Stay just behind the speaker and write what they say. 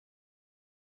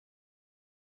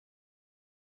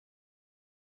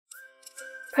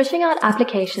Pushing out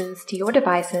applications to your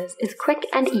devices is quick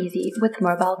and easy with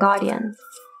Mobile Guardian.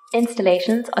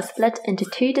 Installations are split into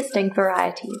two distinct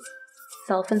varieties: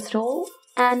 self-install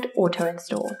and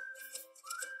auto-install.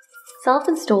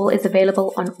 Self-install is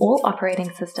available on all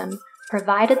operating systems,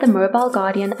 provided the Mobile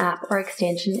Guardian app or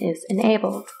extension is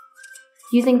enabled.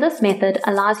 Using this method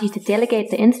allows you to delegate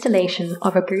the installation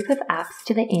of a group of apps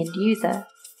to the end user.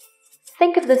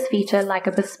 Think of this feature like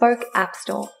a bespoke app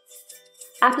store.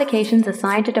 Applications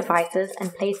assigned to devices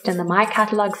and placed in the My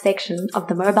Catalog section of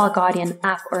the Mobile Guardian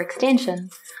app or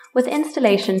extension, with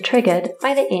installation triggered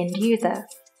by the end user.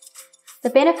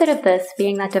 The benefit of this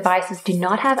being that devices do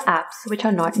not have apps which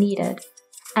are not needed,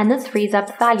 and this frees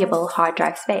up valuable hard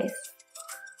drive space.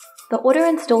 The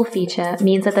auto-install feature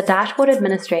means that the dashboard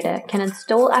administrator can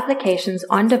install applications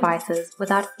on devices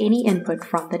without any input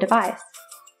from the device.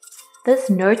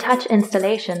 This no-touch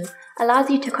installation allows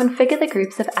you to configure the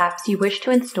groups of apps you wish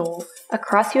to install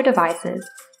across your devices,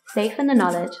 safe in the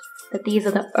knowledge that these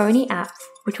are the only apps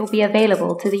which will be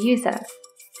available to the user.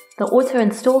 The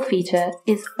auto-install feature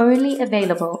is only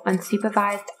available on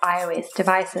supervised iOS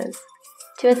devices.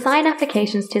 To assign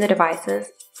applications to the devices,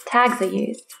 tags are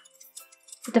used.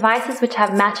 The devices which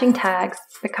have matching tags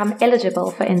become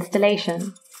eligible for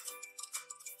installation.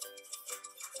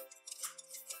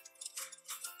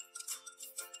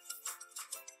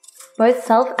 Both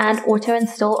self and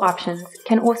auto-install options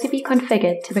can also be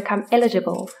configured to become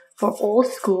eligible for all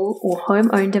school or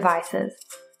home-owned devices,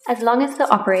 as long as the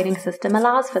operating system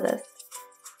allows for this.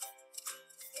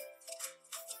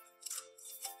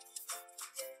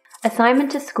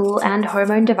 Assignment to school and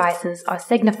home-owned devices are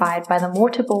signified by the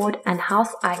mortarboard and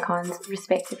house icons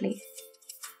respectively.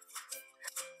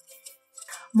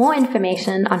 More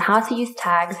information on how to use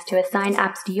tags to assign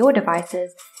apps to your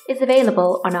devices is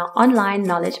available on our online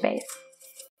knowledge base.